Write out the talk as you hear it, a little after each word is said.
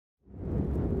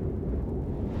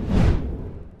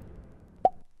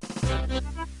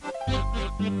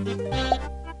Good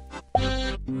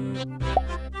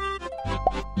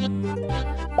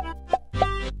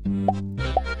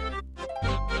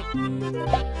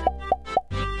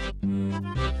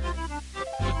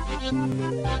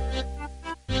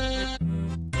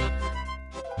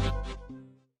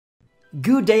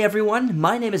day everyone,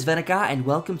 my name is Vannaka and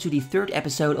welcome to the third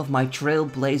episode of my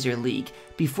Trailblazer League.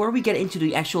 Before we get into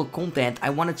the actual content, I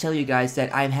want to tell you guys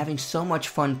that I'm having so much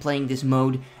fun playing this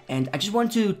mode, and I just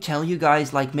want to tell you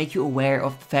guys, make you aware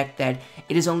of the fact that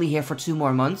it is only here for 2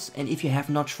 more months, and if you have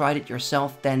not tried it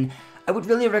yourself, then I would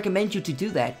really recommend you to do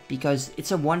that, because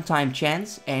it's a one-time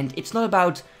chance, and it's not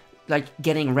about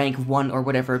getting rank 1 or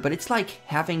whatever, but it's like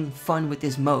having fun with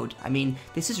this mode. I mean,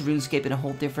 this is RuneScape in a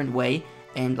whole different way.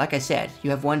 And like I said, you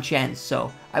have one chance,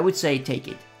 so I would say take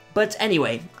it. But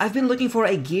anyway, I've been looking for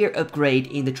a gear upgrade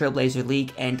in the Trailblazer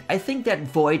League, and I think that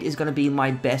Void is gonna be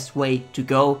my best way to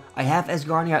go. I have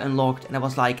Asgarnia unlocked, and I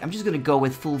was like, I'm just gonna go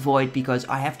with full Void because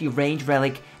I have the range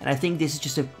relic, and I think this is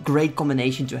just a great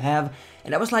combination to have.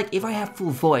 And I was like, if I have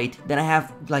full Void, then I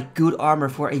have good armor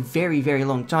for a very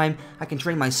long time. I can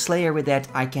train my Slayer with that,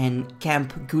 I can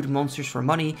camp good monsters for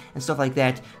money and stuff like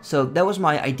that. So that was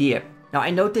my idea. Now I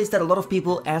noticed that a lot of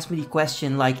people ask me the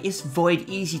question is Void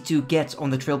easy to get on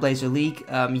the Trailblazer League?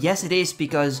 Yes it is,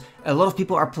 because a lot of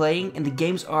people are playing and the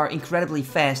games are incredibly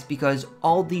fast because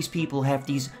all these people have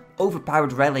these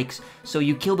overpowered relics, so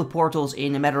you kill the portals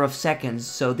in a matter of seconds,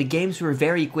 so the games were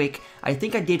very quick. I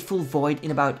think I did full Void in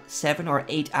about 7 or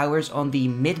 8 hours on the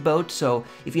mid boat, so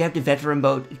if you have the veteran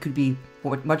boat it could be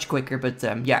much quicker, but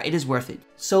yeah, it is worth it.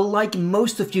 So like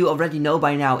most of you already know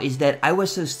by now is that I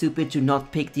was so stupid to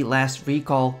not pick the last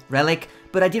recall relic,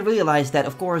 but I did realize that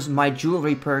of course my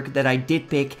jewelry perk that I did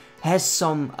pick has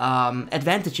some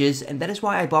advantages, and that is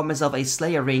why I bought myself a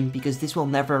Slayer ring, because this will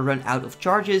never run out of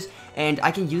charges and I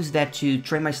can use that to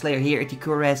train my Slayer here at the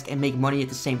Kuresk and make money at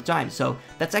the same time, so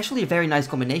that's actually a very nice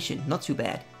combination, not too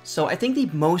bad. So I think the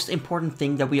most important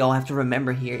thing that we all have to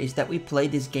remember here is that we play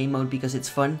this game mode because it's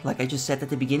fun, like I just said at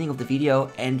the beginning of the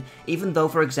video, and even though,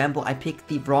 for example, I picked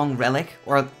the wrong relic,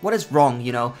 or what is wrong,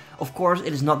 you know, of course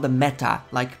it is not the meta,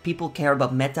 people care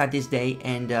about meta this day,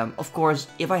 and of course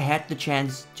if I had the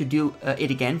chance to do it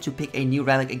again, to pick a new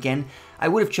relic again, I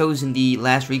would have chosen the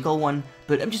last recall one,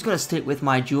 but I'm just gonna stick with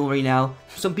my jewelry now.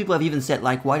 Some people have even said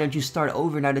why don't you start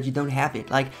over now that you don't have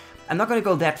it? I'm not gonna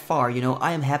go that far, you know,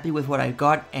 I am happy with what I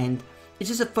got and it's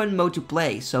just a fun mode to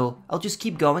play, so I'll just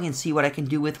keep going and see what I can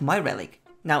do with my relic.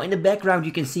 Now in the background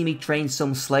you can see me train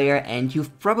some Slayer, and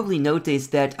you've probably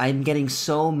noticed that I'm getting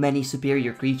so many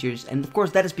superior creatures, and of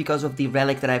course that is because of the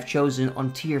relic that I've chosen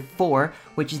on tier 4,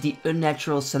 which is the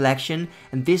unnatural selection,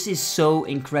 and this is so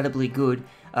incredibly good.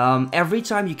 Every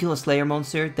time you kill a Slayer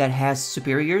monster that has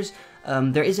superiors,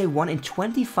 there is a 1 in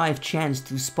 25 chance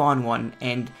to spawn one,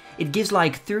 and it gives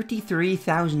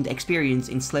 33,000 experience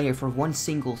in Slayer for one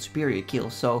single superior kill,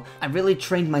 so I really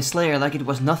trained my Slayer like it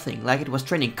was nothing, like it was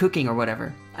training cooking or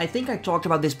whatever. I think I talked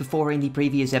about this before in the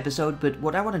previous episode, but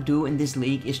what I want to do in this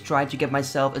league is try to get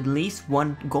myself at least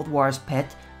one Godwars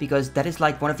pet, because that is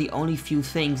one of the only few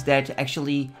things that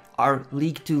actually are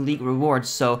league to league rewards.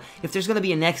 So if there's gonna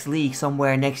be a next league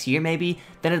somewhere next year maybe,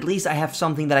 then at least I have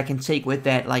something that I can take with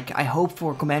that. I hope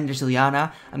for Commander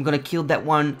Ziliana, I'm gonna kill that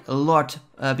one a lot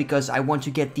because I want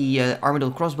to get the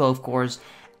Armadillo crossbow, of course.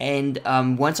 And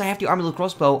once I have the Armadillo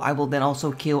crossbow, I will then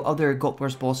also kill other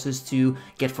Godwars bosses to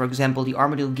get, for example, the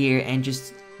Armadillo gear and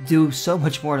just do so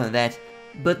much more than that.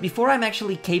 But before I'm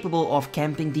actually capable of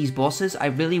camping these bosses, I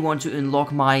really want to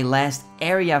unlock my last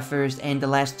area first and the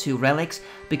last 2 relics,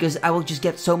 because I will just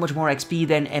get so much more XP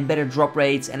then and better drop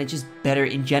rates, and it's just better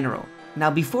in general.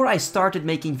 Now before I started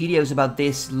making videos about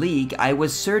this league, I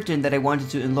was certain that I wanted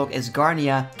to unlock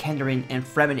Asgarnia, Kandarin and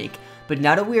Fremennik. But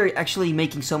now that we are actually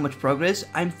making so much progress,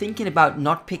 I'm thinking about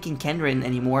not picking Kandarin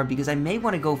anymore, because I may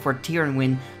want to go for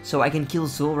Tyrannwyn so I can kill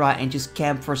Zulrah and just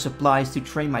camp for supplies to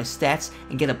train my stats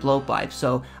and get a blowpipe,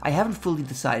 so I haven't fully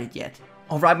decided yet.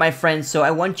 Alright my friends, so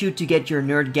I want you to get your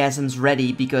nerdgasms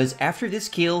ready, because after this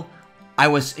kill, I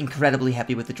was incredibly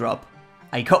happy with the drop.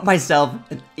 I got myself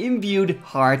an imbued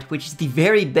heart, which is the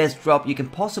very best drop you can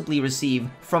possibly receive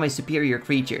from a superior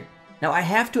creature. Now I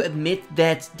have to admit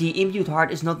that the imbued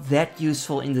heart is not that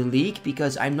useful in the league,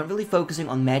 because I'm not really focusing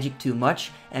on magic too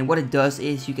much, and what it does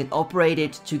is you can operate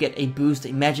it to get a boost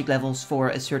in magic levels for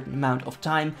a certain amount of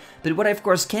time, but what I of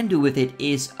course can do with it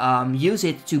is use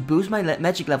it to boost my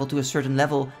magic level to a certain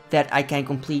level that I can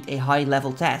complete a high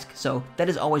level task, so that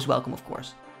is always welcome of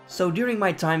course. So during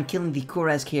my time killing the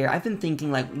Korask here, I've been thinking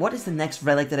like, what is the next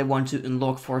relic that I want to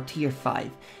unlock for tier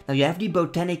 5? Now you have the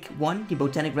Botanic one, the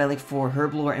Botanic relic for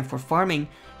herblore and for farming.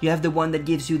 You have the one that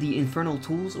gives you the infernal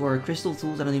tools or crystal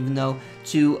tools, I don't even know,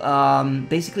 to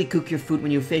basically cook your food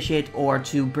when you fish it or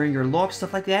to burn your logs,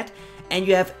 stuff like that. And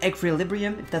you have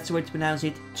Equilibrium, if that's the way to pronounce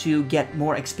it, to get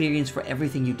more experience for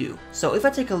everything you do. So if I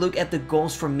take a look at the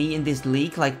goals for me in this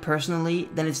league, like personally,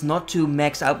 then it's not to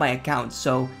max out my account.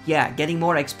 So yeah, getting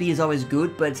more XP is always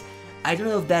good, but I don't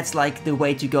know if that's like the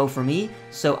way to go for me.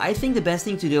 So I think the best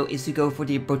thing to do is to go for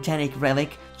the Botanic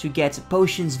relic to get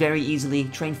potions very easily,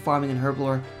 train farming and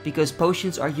herblore, because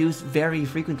potions are used very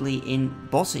frequently in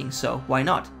bossing, so why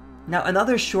not? Now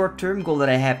another short-term goal that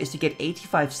I have is to get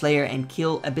 85 Slayer and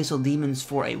kill Abyssal Demons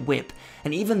for a whip.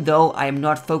 And even though I am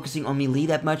not focusing on melee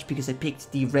that much because I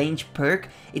picked the range perk,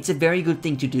 it's a very good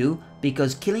thing to do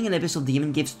because killing an Abyssal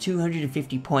Demon gives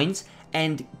 250 points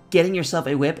and getting yourself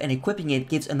a whip and equipping it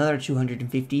gives another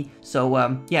 250,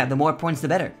 so yeah, the more points the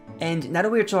better. And now that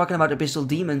we're talking about Abyssal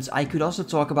Demons, I could also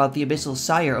talk about the Abyssal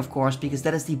Sire, of course, because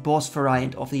that is the boss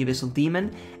variant of the Abyssal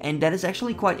Demon, and that is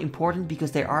actually quite important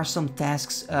because there are some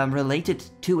tasks related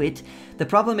to it. The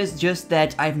problem is just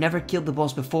that I've never killed the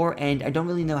boss before and I don't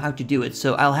really know how to do it,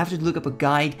 so I'll have to look up a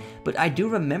guide, but I do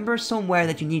remember somewhere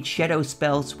that you need shadow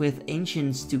spells with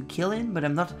Ancients to kill him, but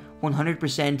I'm not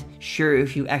 100% sure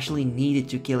if you actually needed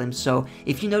to kill him, so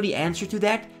if you know the answer to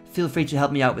that, feel free to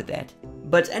help me out with that.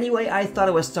 But anyway, I thought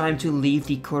it was time to leave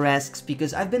the Korasks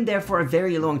because I've been there for a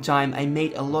very long time. I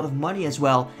made a lot of money as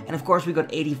well, and of course we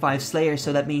got 85 Slayers,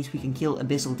 so that means we can kill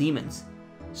Abyssal Demons.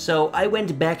 So I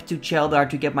went back to Cheldar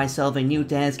to get myself a new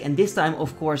task, and this time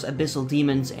of course Abyssal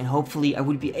Demons, and hopefully I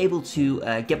would be able to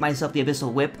get myself the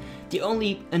Abyssal Whip. The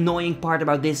only annoying part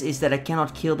about this is that I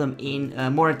cannot kill them in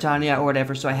Mauritania or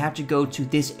whatever, so I have to go to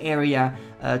this area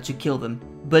to kill them.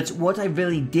 But what I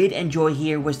really did enjoy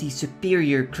here was the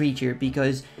superior creature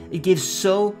because it gives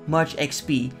so much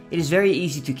XP. It is very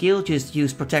easy to kill, just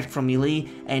use protect from melee,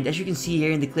 and as you can see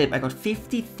here in the clip I got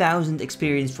 50,000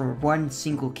 experience from one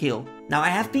single kill. Now I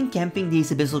have been camping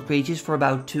these abyssal creatures for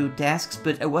about 2 tasks,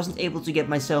 but I wasn't able to get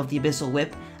myself the abyssal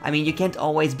whip. I mean, you can't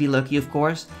always be lucky, of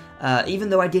course. Even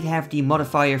though I did have the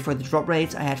modifier for the drop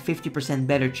rates, I had 50%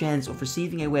 better chance of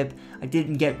receiving a whip. I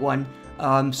didn't get one.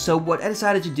 So what I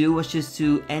decided to do was just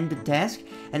to end the task,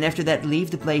 and after that leave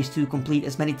the place to complete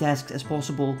as many tasks as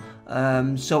possible,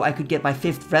 so I could get my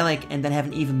 5th relic and then have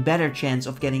an even better chance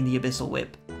of getting the abyssal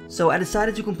whip. So I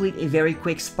decided to complete a very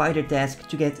quick spider task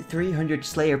to get 300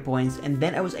 Slayer points, and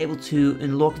then I was able to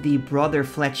unlock the Brother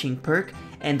Fletching perk,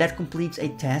 and that completes a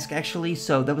task actually,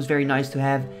 so that was very nice to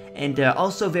have, and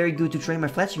also very good to train my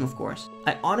fletching, of course.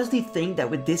 I honestly think that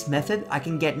with this method I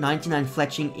can get 99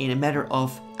 fletching in a matter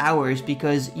of hours,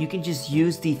 because you can just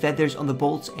use the feathers on the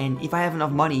bolts, and if I have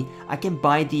enough money I can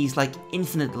buy these like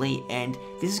infinitely, and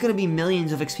this is gonna be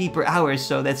millions of XP per hour,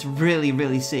 so that's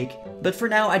really sick. But for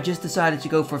now I just decided to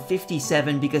go for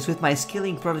 57 because with my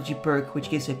Skilling Prodigy perk, which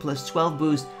gives a plus 12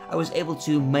 boost, I was able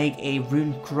to make a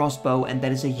rune crossbow, and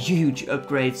that is a huge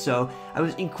upgrade, so I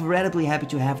was incredibly happy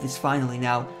to have this finally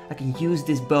now. I can use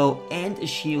this bow and a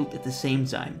shield at the same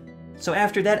time. So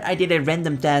after that I did a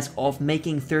random task of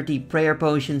making 30 prayer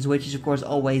potions, which is of course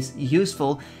always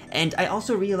useful, and I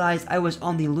also realized I was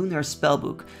on the lunar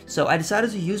spellbook, so I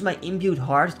decided to use my imbued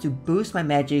heart to boost my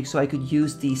magic so I could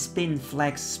use the spin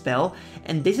flax spell,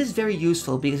 and this is very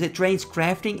useful because it trains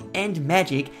crafting and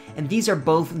magic, and these are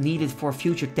both needed for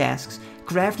future tasks.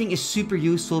 Crafting is super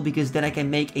useful because then I can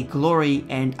make a glory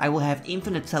and I will have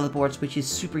infinite teleports, which is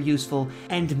super useful.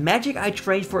 And magic I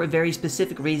trained for a very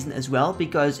specific reason as well,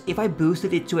 because if I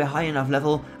boosted it to a high enough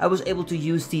level, I was able to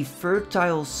use the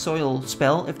fertile soil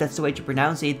spell, if that's the way to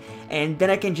pronounce it, and then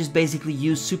I can just basically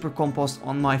use super compost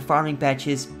on my farming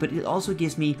patches, but it also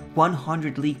gives me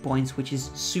 100 league points, which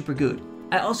is super good.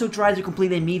 I also tried to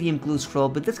complete a medium clue scroll,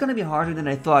 but that's gonna be harder than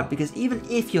I thought, because even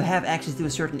if you have access to a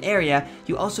certain area,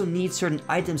 you also need certain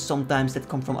items sometimes that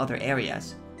come from other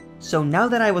areas. So now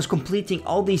that I was completing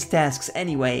all these tasks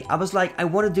anyway, I was like, I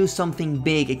want to do something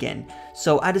big again.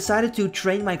 So I decided to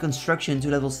train my construction to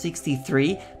level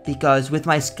 63, because with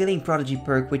my Skilling Prodigy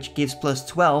perk, which gives plus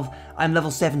 12, I'm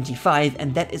level 75,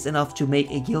 and that is enough to make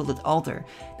a gilded altar.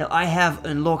 Now I have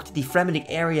unlocked the Fremennik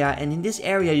area, and in this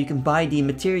area you can buy the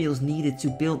materials needed to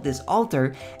build this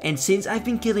altar, and since I've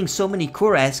been killing so many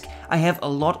Korask, I have a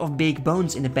lot of big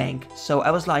bones in the bank. So I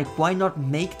was like, why not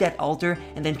make that altar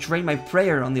and then train my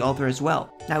prayer on the altar altar as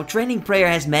well. Now, training prayer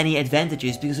has many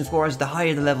advantages because of course the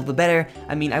higher the level the better.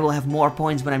 I mean, I will have more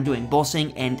points when I'm doing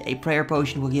bossing, and a prayer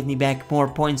potion will give me back more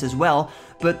points as well.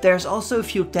 But there's also a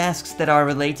few tasks that are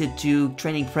related to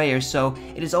training prayer, so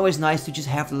it is always nice to just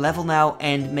have the level now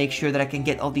and make sure that I can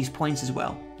get all these points as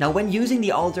well. Now, when using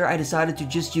the altar, I decided to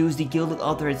just use the gilded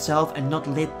altar itself and not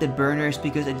lit the burners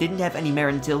because I didn't have any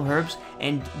Marantil herbs,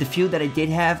 and the few that I did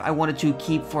have I wanted to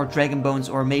keep for dragon bones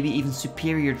or maybe even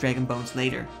superior dragon bones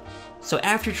later. So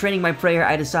after training my prayer,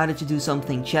 I decided to do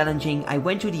something challenging. I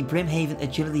went to the Brimhaven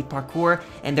Agility Parkour,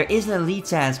 and there is an elite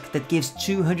task that gives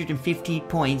 250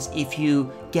 points if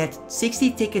you get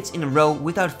 60 tickets in a row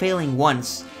without failing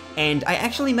once. And I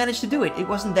actually managed to do it. It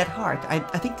wasn't that hard. I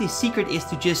think the secret is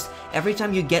to just, every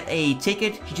time you get a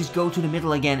ticket, you just go to the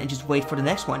middle again and just wait for the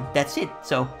next one. That's it.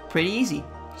 So, pretty easy.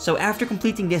 So after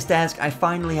completing this task, I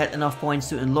finally had enough points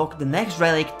to unlock the next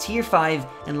relic, tier 5,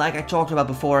 and like I talked about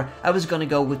before, I was gonna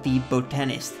go with the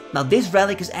Botanist. Now this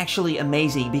relic is actually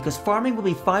amazing because farming will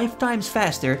be 5 times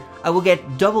faster, I will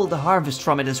get double the harvest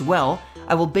from it as well,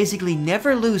 I will basically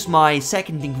never lose my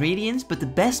second ingredients, but the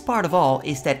best part of all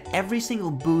is that every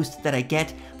single boost that I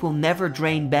get will never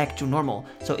drain back to normal.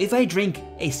 So if I drink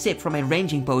a sip from a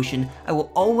ranging potion, I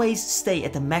will always stay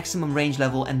at the maximum range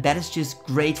level, and that is just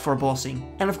great for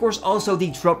bossing. And of course also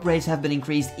the drop rates have been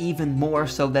increased even more,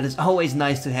 so that is always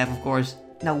nice to have, of course.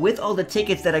 Now with all the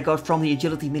tickets that I got from the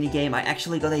agility minigame, I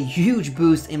actually got a huge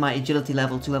boost in my agility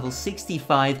level to level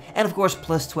 65, and of course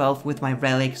plus 12 with my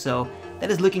relic, so that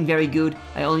is looking very good.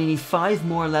 I only need 5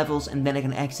 more levels and then I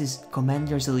can access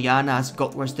Commander Zilyana's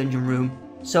Godwars dungeon room.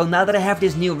 So now that I have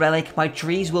this new relic, my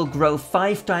trees will grow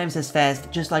 5 times as fast,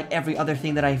 just like every other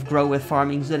thing that I grow with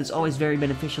farming, so that is always very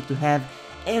beneficial to have.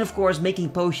 And of course, making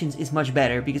potions is much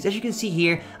better, because as you can see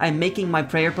here, I'm making my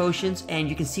prayer potions, and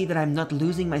you can see that I'm not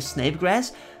losing my snape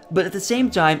grass, but at the same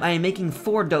time, I am making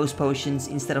 4 dose potions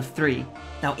instead of 3.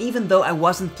 Now, even though I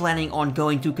wasn't planning on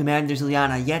going to Commander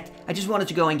Zilyana yet, I just wanted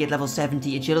to go and get level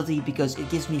 70 agility because it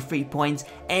gives me free points,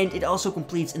 and it also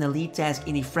completes an elite task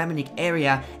in the Fremenic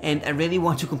area, and I really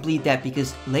want to complete that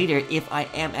because later, if I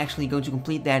am actually going to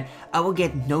complete that, I will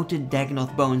get noted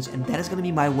Dagonoth bones, and that is going to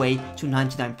be my way to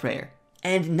 99 prayer.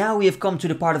 And now we have come to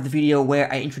the part of the video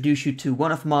where I introduce you to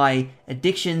one of my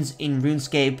addictions in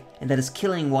RuneScape, and that is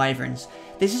killing wyverns.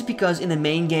 This is because in the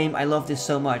main game I love this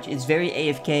so much. It's very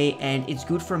AFK and it's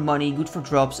good for money, good for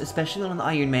drops, especially on an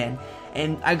Iron Man.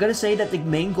 And I gotta say that the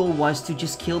main goal was to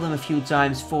just kill them a few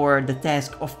times for the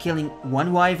task of killing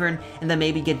 1 wyvern and then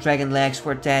maybe get dragon legs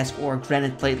for a task or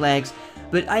granite plate legs.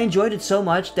 But I enjoyed it so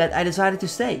much that I decided to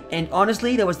stay. And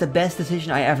honestly, that was the best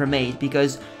decision I ever made,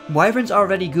 because wyverns are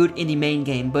already good in the main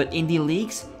game, but in the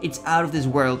leagues, it's out of this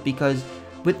world, because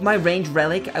with my ranged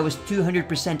relic, I was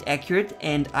 200% accurate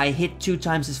and I hit 2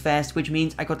 times as fast, which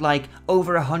means I got like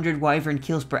over 100 wyvern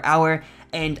kills per hour,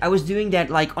 and I was doing that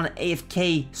like on an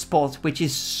AFK spot, which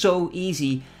is so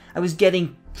easy. I was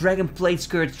getting dragon plate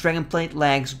skirts, dragon plate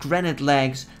legs, granite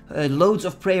legs, loads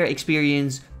of prayer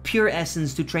experience, pure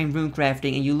essence to train rune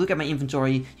crafting, and you look at my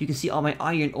inventory, you can see all my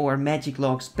iron ore, magic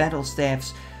logs, battle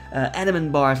staffs,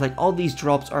 adamant bars. Like, all these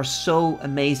drops are so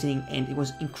amazing, and it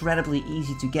was incredibly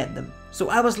easy to get them. So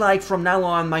I was like, from now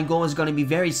on my goal is gonna be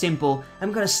very simple.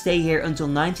 I'm gonna stay here until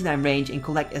 99 range and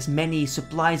collect as many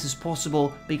supplies as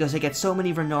possible, because I get so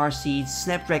many Renar seeds,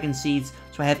 Snapdragon seeds,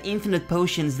 so I have infinite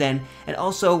potions then, and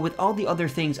also with all the other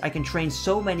things I can train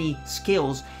so many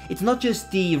skills. It's not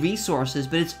just the resources,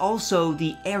 but it's also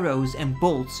the arrows and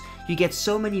bolts. You get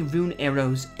so many rune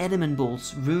arrows, adamant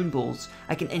bolts, rune bolts.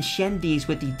 I can enchant these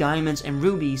with the diamonds and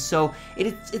rubies, so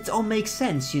it all makes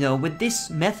sense, you know. With this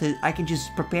method I can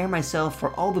just prepare myself for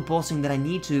all the bossing that I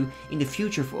need to in the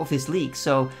future of this league,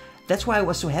 so that's why I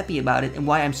was so happy about it and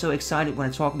why I'm so excited when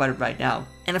I talk about it right now.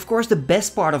 And of course the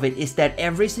best part of it is that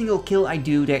every single kill I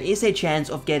do, there is a chance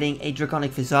of getting a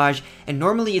Draconic Visage, and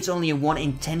normally it's only a 1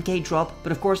 in 10k drop,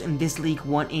 but of course in this league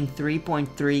 1 in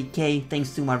 3.3k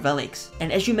thanks to my relics. And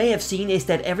as you may have seen is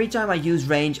that every time I use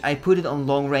range, I put it on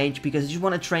long range because I just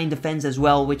want to train defense as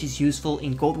well, which is useful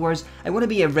in Godwars. I want to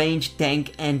be a ranged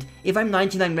tank, and if I'm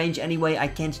 99 range anyway, I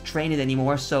can't train it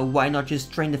anymore, so why not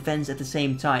just train defense at the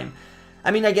same time? I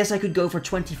mean, I guess I could go for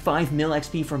 25 mil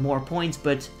XP for more points,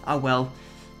 but oh well.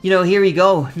 You know, here we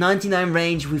go, 99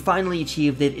 range, we finally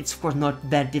achieved it. It's of course not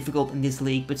that difficult in this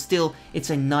league, but still, it's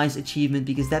a nice achievement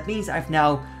because that means I've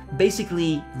now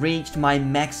basically reached my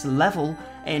max level,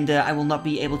 and I will not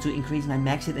be able to increase my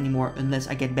max hit anymore unless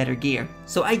I get better gear.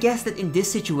 So I guess that in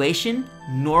this situation,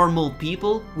 normal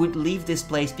people would leave this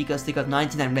place because they got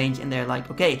 99 range and they're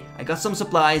like, okay, I got some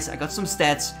supplies, I got some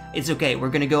stats, it's okay, we're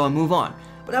gonna go and move on.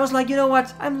 But I was like, you know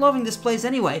what, I'm loving this place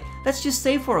anyway, let's just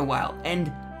stay for a while.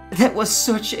 And That was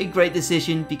such a great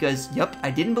decision because, yup, I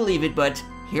didn't believe it, but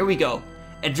here we go.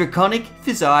 A Draconic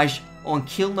Visage on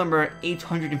kill number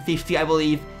 850, I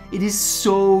believe. It is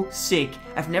so sick.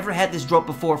 I've never had this drop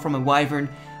before from a Wyvern.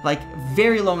 Like,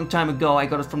 very long time ago, I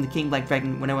got it from the King Black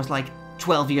Dragon when I was like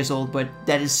 12 years old, but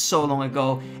that is so long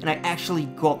ago, and I actually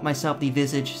got myself the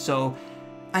Visage, so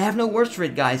I have no words for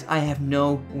it, guys. I have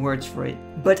no words for it.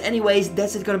 But anyways,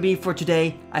 that's it gonna be for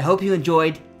today. I hope you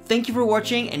enjoyed. Thank you for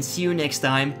watching, and see you next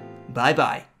time. Bye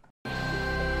bye.